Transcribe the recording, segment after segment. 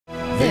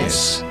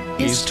This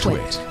is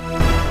TWiT.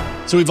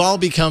 So we've all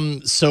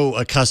become so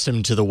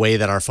accustomed to the way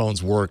that our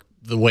phones work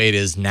the way it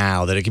is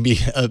now that it can be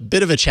a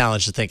bit of a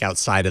challenge to think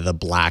outside of the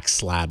black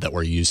slab that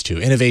we're used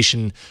to.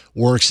 Innovation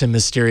works in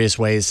mysterious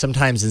ways.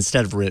 Sometimes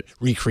instead of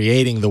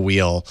recreating the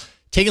wheel,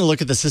 taking a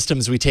look at the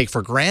systems we take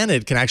for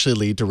granted can actually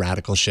lead to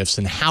radical shifts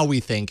in how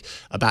we think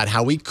about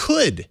how we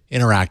could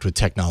interact with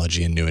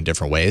technology in new and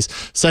different ways.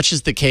 Such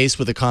is the case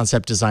with a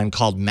concept design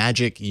called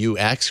Magic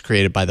UX,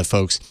 created by the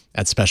folks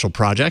at Special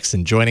Projects.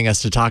 And joining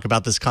us to talk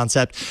about this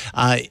concept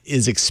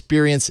is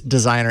experienced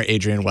designer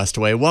Adrian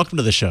Westaway. Welcome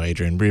to the show,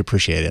 Adrian. We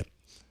appreciate it.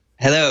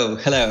 Hello.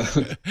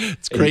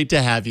 It's great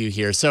to have you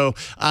here. So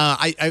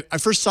I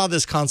first saw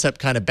this concept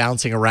kind of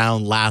bouncing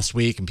around last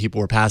week, and people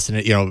were passing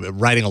it,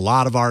 writing a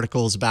lot of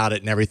articles about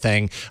it and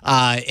everything.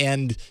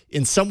 And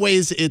in some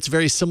ways, it's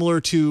very similar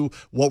to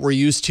what we're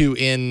used to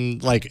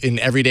in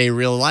everyday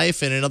real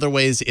life. And in other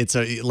ways, it's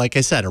like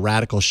I said, a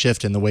radical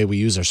shift in the way we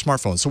use our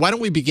smartphones. So why don't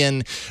we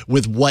begin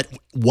with what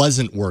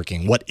wasn't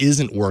working, what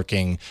isn't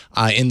working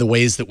in the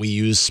ways that we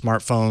use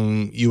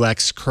smartphone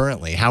UX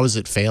currently? How is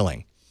it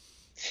failing?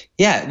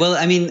 Yeah, well,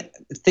 I mean,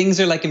 things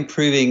are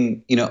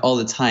improving, all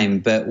the time.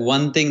 But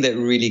one thing that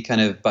really kind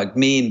of bugged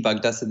me and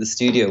bugged us at the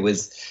studio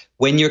was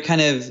when you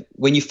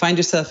find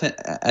yourself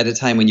at a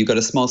time when you've got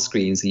a small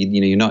screen, so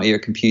you're not at your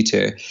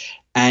computer,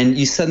 and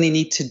you suddenly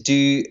need to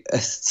do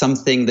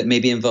something that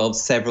maybe involves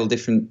several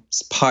different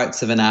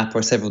parts of an app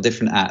or several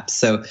different apps.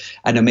 So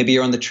I don't know, maybe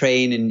you're on the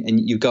train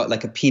and you've got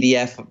like a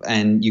PDF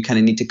and you kind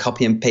of need to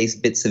copy and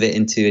paste bits of it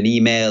into an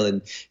email,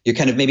 and you're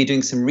kind of maybe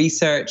doing some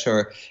research,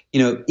 or,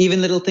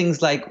 even little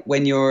things like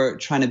when you're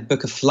trying to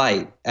book a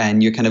flight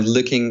and you're kind of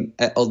looking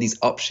at all these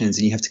options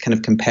and you have to kind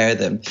of compare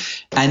them.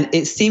 And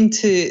it seemed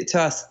to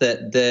us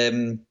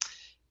that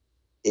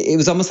it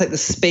was almost like the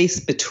space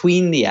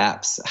between the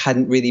apps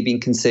hadn't really been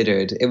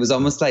considered. It was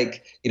almost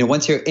like,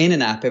 once you're in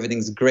an app,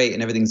 everything's great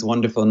and everything's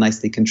wonderful and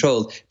nicely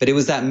controlled. But it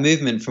was that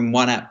movement from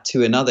one app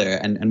to another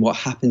and what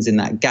happens in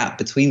that gap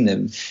between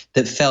them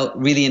that felt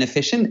really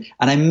inefficient.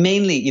 And I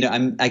mainly,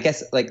 I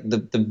guess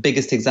the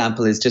biggest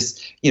example is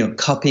just,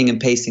 copying and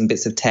pasting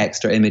bits of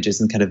text or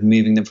images and kind of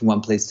moving them from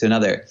one place to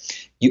another.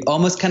 You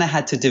almost kind of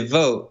had to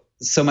devote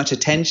so much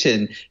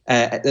attention,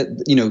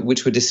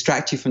 which would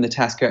distract you from the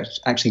task you're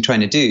actually trying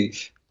to do.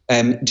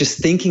 Just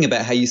thinking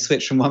about how you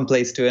switch from one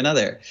place to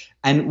another.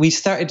 And we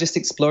started just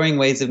exploring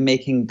ways of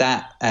making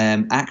that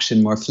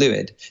action more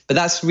fluid. But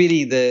that's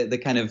really the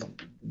kind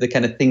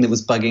of thing that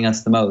was bugging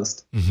us the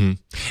most. Mm-hmm.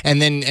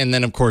 And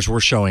then of course we're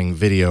showing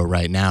video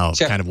right now,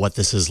 Sure. Kind of what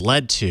this has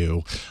led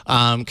to,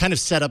 kind of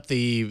set up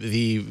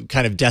the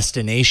kind of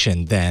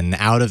destination. Then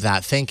out of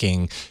that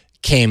thinking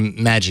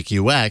came Magic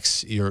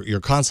UX, your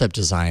concept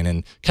design,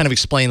 and kind of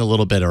explain a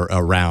little bit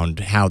around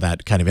how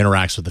that kind of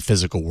interacts with the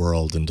physical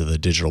world into the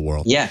digital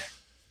world. Yeah,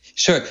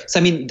 sure. So,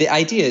 I mean, the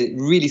idea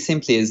really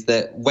simply is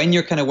that when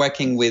you're kind of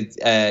working with,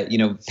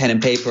 pen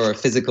and paper or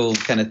physical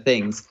kind of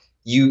things,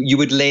 you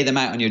would lay them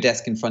out on your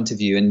desk in front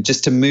of you, and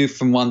just to move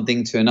from one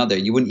thing to another,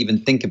 you wouldn't even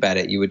think about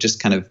it. You would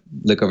just kind of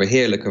look over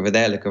here, look over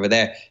there, look over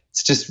there.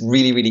 It's just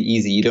really, really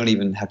easy. You don't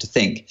even have to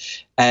think.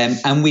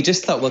 And we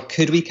just thought, well,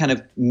 could we kind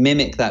of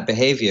mimic that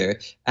behavior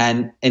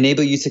and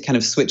enable you to kind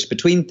of switch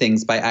between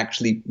things by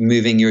actually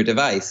moving your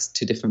device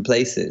to different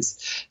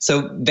places?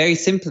 So very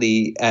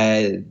simply,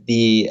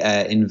 the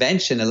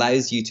invention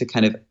allows you to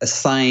kind of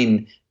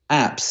assign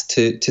apps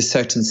to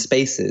certain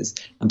spaces.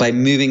 And by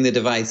moving the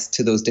device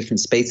to those different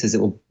spaces, it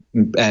will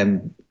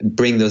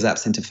bring those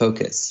apps into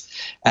focus,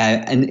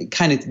 and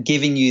kind of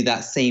giving you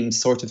that same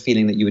sort of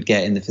feeling that you would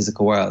get in the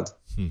physical world.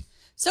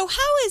 So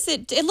how is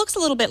it? It looks a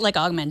little bit like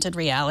augmented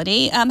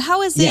reality.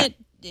 How is it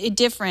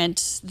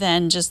different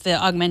than just the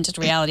augmented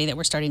reality that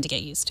we're starting to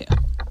get used to?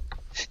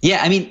 Yeah,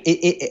 I mean,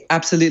 it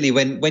absolutely.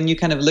 When you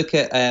kind of look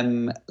at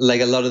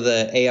like a lot of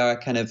the AR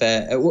kind of,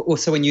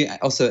 also when you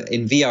also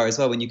in VR as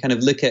well, when you kind of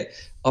look at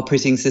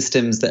operating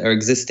systems that are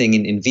existing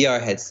in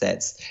VR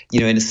headsets,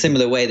 in a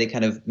similar way, they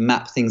kind of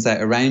map things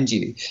out around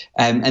you.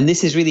 And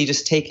this is really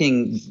just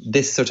taking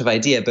this sort of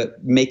idea,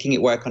 but making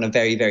it work on a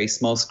very, very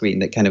small screen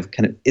that kind of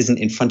isn't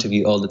in front of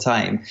you all the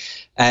time.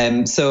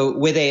 So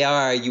with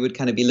AR, you would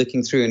kind of be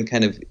looking through and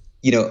kind of,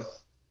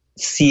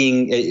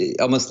 seeing,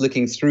 almost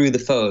looking through the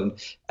phone,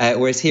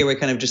 whereas here we're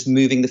kind of just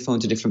moving the phone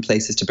to different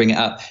places to bring it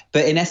up.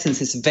 But in essence,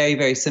 it's very,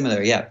 very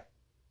similar. Yeah.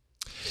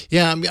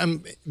 Yeah,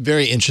 I'm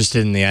very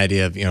interested in the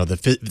idea of,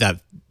 that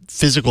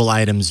physical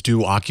items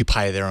do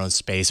occupy their own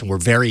space, and we're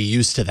very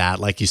used to that.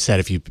 Like you said,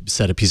 if you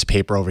set a piece of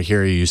paper over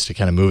here, you're used to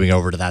kind of moving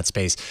over to that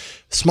space.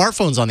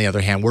 Smartphones, on the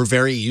other hand, we're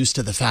very used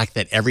to the fact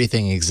that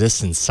everything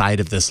exists inside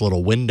of this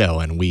little window,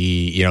 and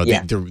we,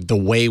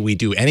 the way we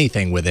do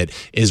anything with it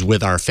is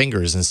with our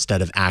fingers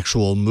instead of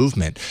actual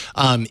movement.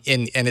 And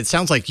it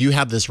sounds like you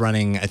have this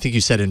running, I think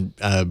you said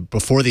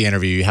before the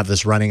interview, you have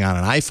this running on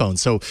an iPhone.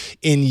 So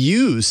in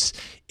use,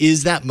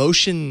 is that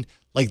motion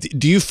Like,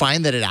 do you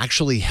find that it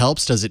actually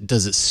helps? Does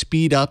it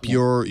speed up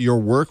your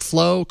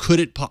workflow? Could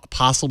it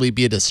possibly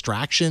be a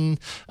distraction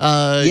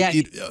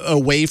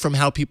away from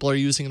how people are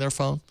using their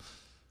phone?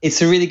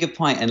 it's a really good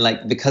point. And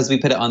like, because we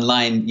put it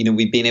online,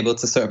 we've been able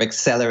to sort of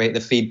accelerate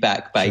the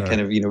feedback by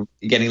kind of,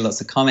 getting lots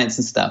of comments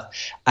and stuff.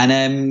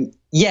 And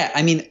yeah,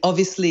 I mean,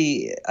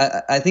 obviously,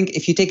 I think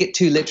if you take it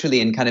too literally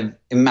and kind of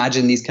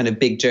imagine these kind of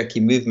big jerky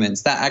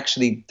movements, that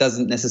actually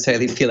doesn't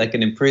necessarily feel like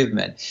an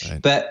improvement.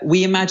 Right. But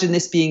we imagine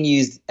this being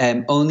used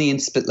only in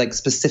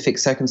specific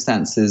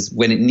circumstances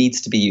when it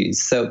needs to be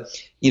used. So,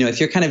 if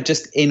you're kind of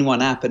just in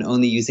one app and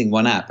only using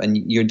one app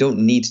and you don't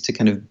need to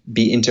kind of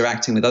be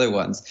interacting with other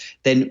ones,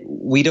 then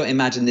we don't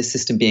imagine this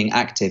system being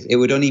active. It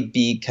would only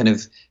be kind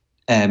of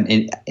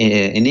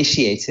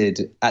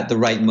initiated at the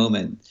right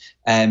moment.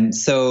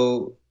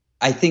 So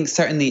I think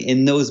certainly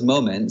in those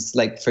moments,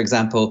 like, for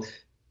example,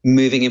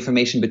 moving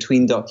information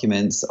between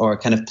documents or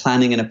kind of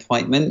planning an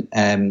appointment.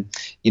 I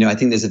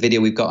think there's a video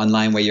we've got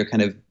online where you're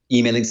kind of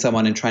emailing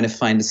someone and trying to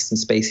find some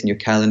space in your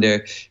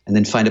calendar and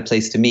then find a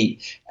place to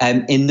meet.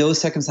 In those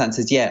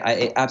circumstances,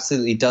 it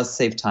absolutely does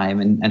save time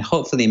and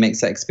hopefully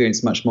makes that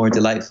experience much more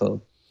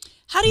delightful.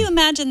 How do you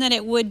imagine that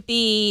it would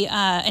be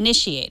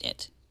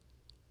initiated?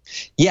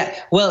 Yeah,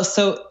 well,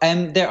 so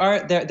there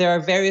are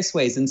various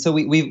ways, and so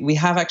we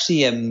have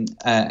actually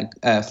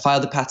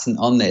filed a patent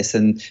on this.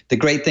 And the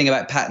great thing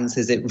about patents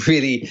is it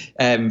really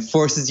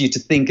forces you to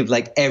think of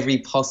like every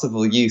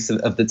possible use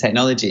of the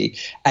technology.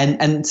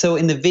 And so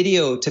in the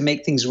video, to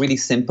make things really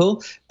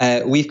simple,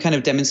 we've kind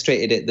of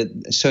demonstrated it,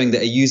 that showing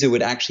that a user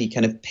would actually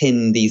kind of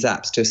pin these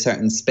apps to a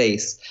certain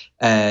space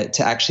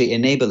to actually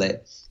enable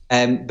it.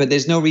 But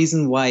there's no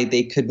reason why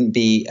they couldn't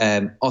be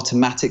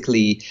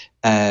automatically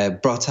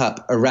brought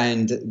up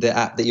around the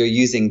app that you're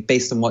using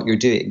based on what you're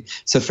doing.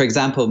 So, for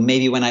example,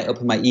 maybe when I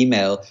open my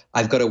email,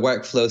 I've got a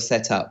workflow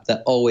set up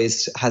that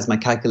always has my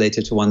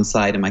calculator to one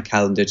side and my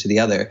calendar to the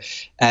other.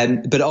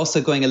 But also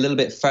going a little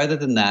bit further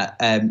than that,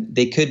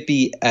 they could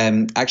be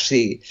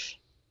actually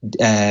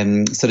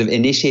sort of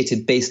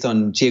initiated based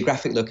on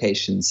geographic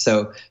locations.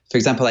 So, for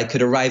example, I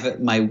could arrive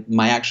at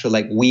my actual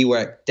like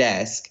WeWork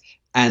desk,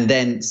 and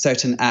then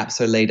certain apps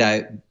are laid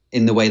out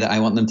in the way that I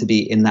want them to be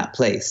in that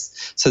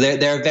place. So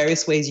there are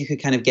various ways you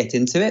could kind of get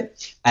into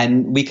it.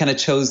 And we kind of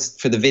chose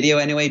for the video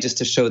anyway, just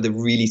to show the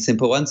really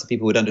simple ones so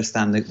people would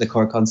understand the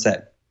core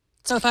concept.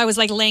 So if I was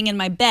like laying in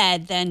my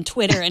bed, then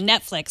Twitter and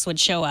Netflix would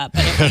show up.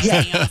 But if I was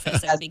in the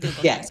office, it would be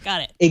Google News.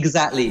 Got it.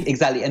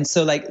 Exactly. And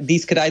so like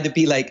these could either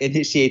be like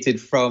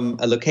initiated from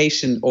a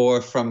location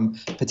or from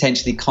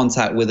potentially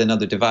contact with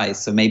another device.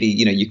 So maybe,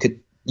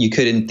 you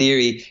could in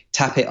theory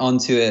tap it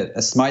onto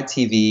a smart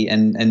TV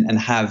and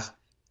have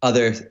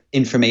other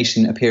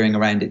information appearing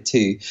around it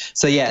too.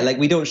 So yeah, like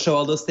we don't show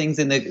all those things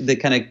in the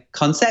kind of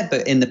concept,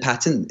 but in the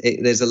patent,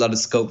 there's a lot of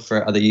scope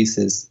for other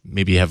uses.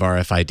 Maybe you have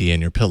RFID in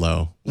your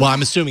pillow. Well,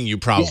 I'm assuming you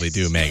probably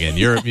do, Megan.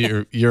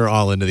 You're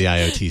all into the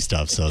IoT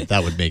stuff, so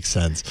that would make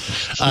sense.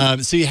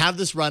 So you have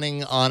this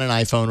running on an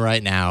iPhone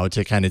right now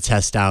to kind of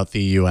test out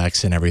the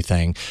UX and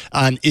everything.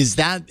 Is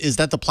that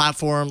the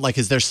platform? Like,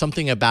 is there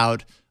something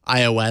about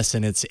iOS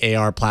and its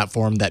AR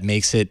platform that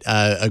makes it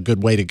a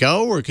good way to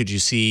go, or could you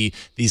see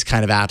these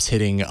kind of apps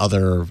hitting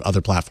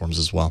other platforms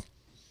as well?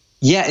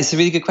 Yeah, it's a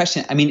really good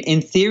question. I mean,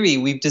 in theory,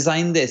 we've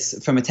designed this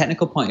from a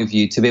technical point of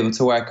view to be able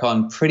to work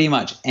on pretty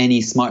much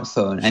any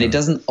smartphone, and it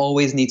doesn't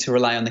always need to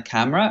rely on the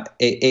camera.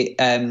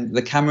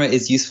 The camera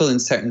is useful in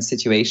certain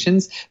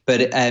situations, but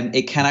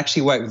it can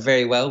actually work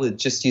very well with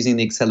just using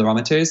the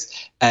accelerometers.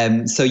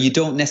 So you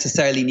don't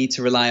necessarily need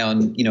to rely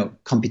on,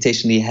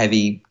 computationally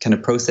heavy kind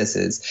of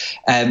processes.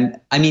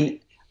 I mean,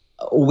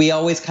 we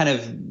always kind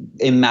of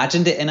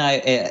imagined it in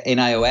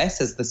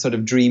iOS as the sort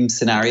of dream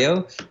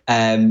scenario.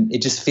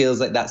 It just feels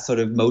like that sort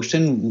of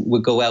motion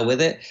would go well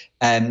with it.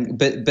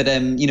 But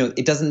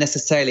it doesn't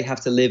necessarily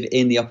have to live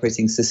in the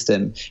operating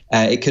system.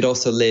 It could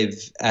also live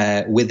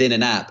within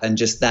an app and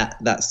just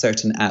that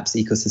certain app's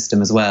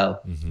ecosystem as well.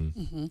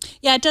 Mm-hmm. Mm-hmm.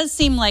 Yeah, it does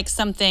seem like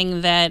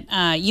something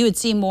that you would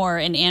see more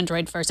in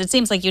Android first. It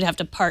seems like you'd have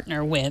to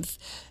partner with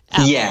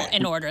Apple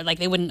in order. Like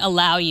they wouldn't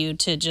allow you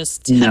to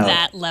just have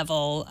that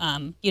level.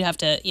 You'd have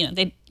to,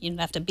 you'd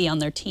have to be on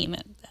their team,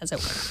 as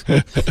it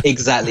were.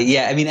 Exactly.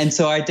 Yeah. I mean, and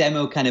so our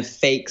demo kind of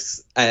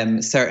fakes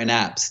certain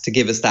apps to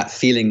give us that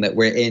feeling that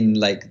we're in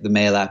like the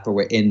Mail app or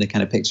we're in the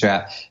kind of Picture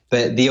app.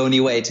 But the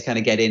only way to kind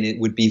of get in it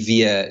would be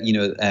via,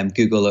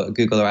 Google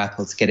or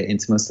Apple to get it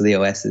into most of the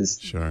OSs.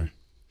 Sure.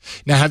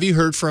 Now, have you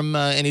heard from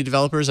any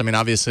developers? I mean,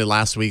 obviously,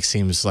 last week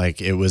seems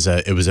like it was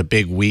a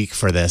big week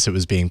for this. It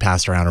was being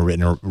passed around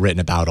and written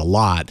about a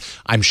lot.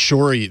 I'm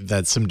sure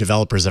that some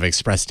developers have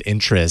expressed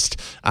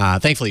interest.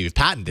 Thankfully, you've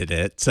patented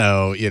it,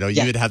 so you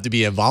would have to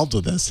be involved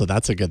with this. So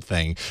that's a good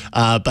thing.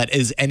 But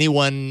is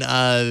anyone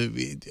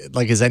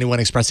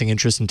expressing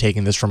interest in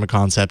taking this from a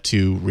concept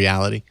to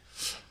reality?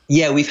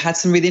 Yeah, we've had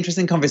some really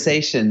interesting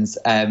conversations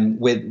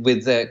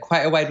with quite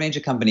a wide range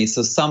of companies.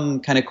 So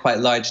some kind of quite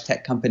large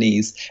tech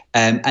companies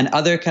and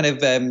other kind of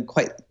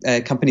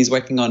companies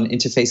working on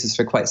interfaces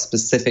for quite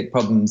specific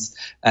problems,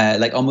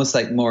 like almost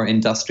like more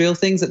industrial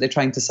things that they're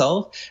trying to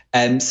solve.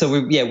 So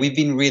we've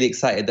been really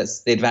excited.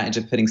 That's the advantage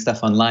of putting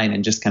stuff online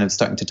and just kind of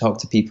starting to talk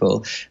to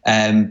people.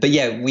 But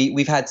yeah,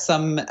 we've had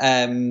some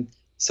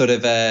sort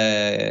of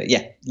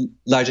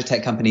larger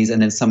tech companies,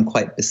 and then some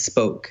quite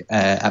bespoke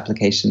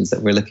applications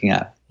that we're looking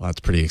at. Well,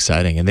 that's pretty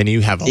exciting. And then you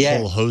have a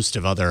whole host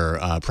of other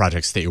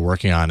projects that you're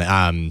working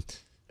on.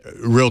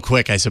 Real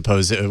quick, I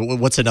suppose,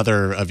 what's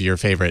another of your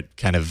favorite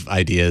kind of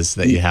ideas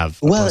that you have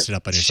posted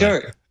up on your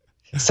site?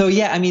 So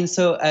yeah, I mean, that's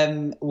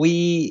a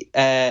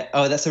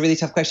really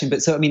tough question.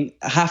 But so, I mean,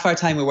 half our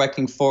time we're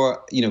working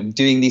for,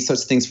 doing these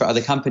sorts of things for other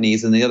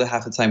companies, and the other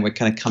half of the time we're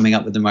kind of coming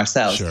up with them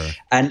ourselves. Sure.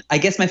 And I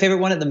guess my favorite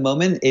one at the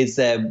moment is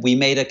we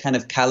made a kind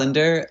of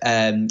calendar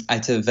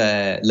out of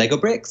Lego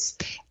bricks.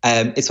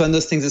 It's one of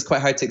those things that's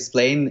quite hard to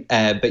explain,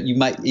 but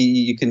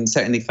you can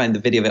certainly find the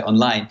video of it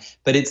online.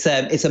 But it's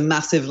a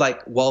massive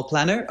like wall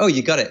planner. Oh,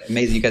 you got it!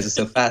 Amazing, you guys are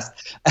so fast.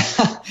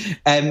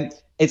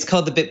 It's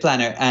called the Bit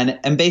Planner,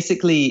 and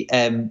basically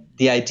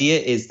the idea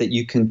is that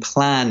you can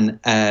plan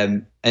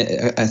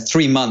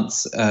 3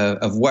 months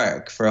of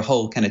work for a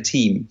whole kind of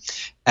team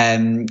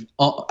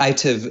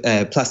out of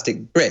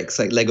plastic bricks,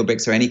 like Lego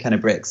bricks or any kind of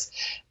bricks.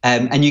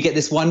 And you get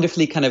this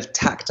wonderfully kind of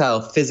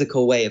tactile,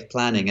 physical way of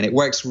planning. And it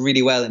works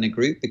really well in a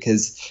group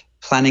because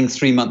planning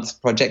 3-month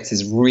projects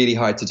is really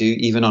hard to do,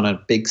 even on a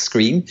big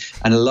screen.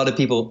 And a lot of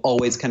people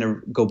always kind of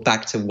go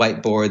back to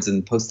whiteboards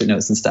and Post-it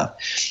notes and stuff.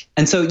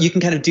 And so you can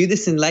kind of do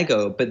this in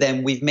Lego, but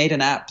then we've made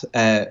an app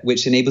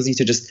which enables you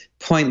to just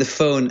point the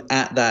phone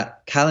at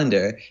that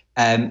calendar,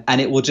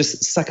 and it will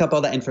just suck up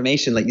all that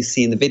information like you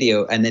see in the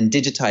video, and then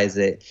digitize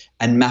it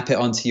and map it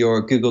onto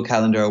your Google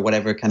Calendar or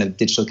whatever kind of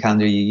digital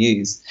calendar you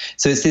use.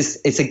 So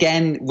it's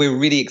again, we're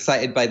really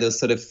excited by those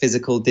sort of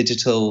physical,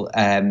 digital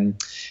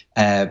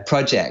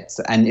projects,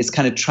 and it's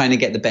kind of trying to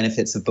get the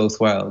benefits of both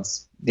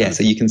worlds. Yeah,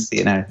 so you can see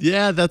it now.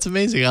 Yeah, that's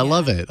amazing. I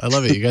love it.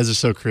 You guys are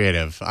so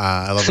creative.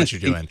 I love what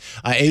you're doing.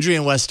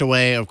 Adrian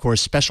Westaway, of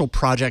course,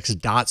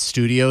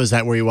 specialprojects.studio. Is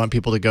that where you want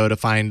people to go to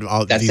find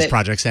all these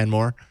projects and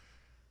more?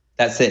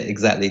 That's it,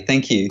 exactly.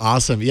 Thank you.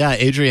 Awesome. Yeah,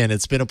 Adrian,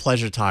 it's been a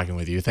pleasure talking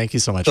with you. Thank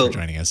you so much for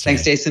joining us today.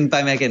 Thanks, Jason.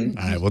 Bye, Megan.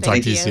 All right, we'll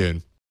talk to you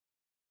soon.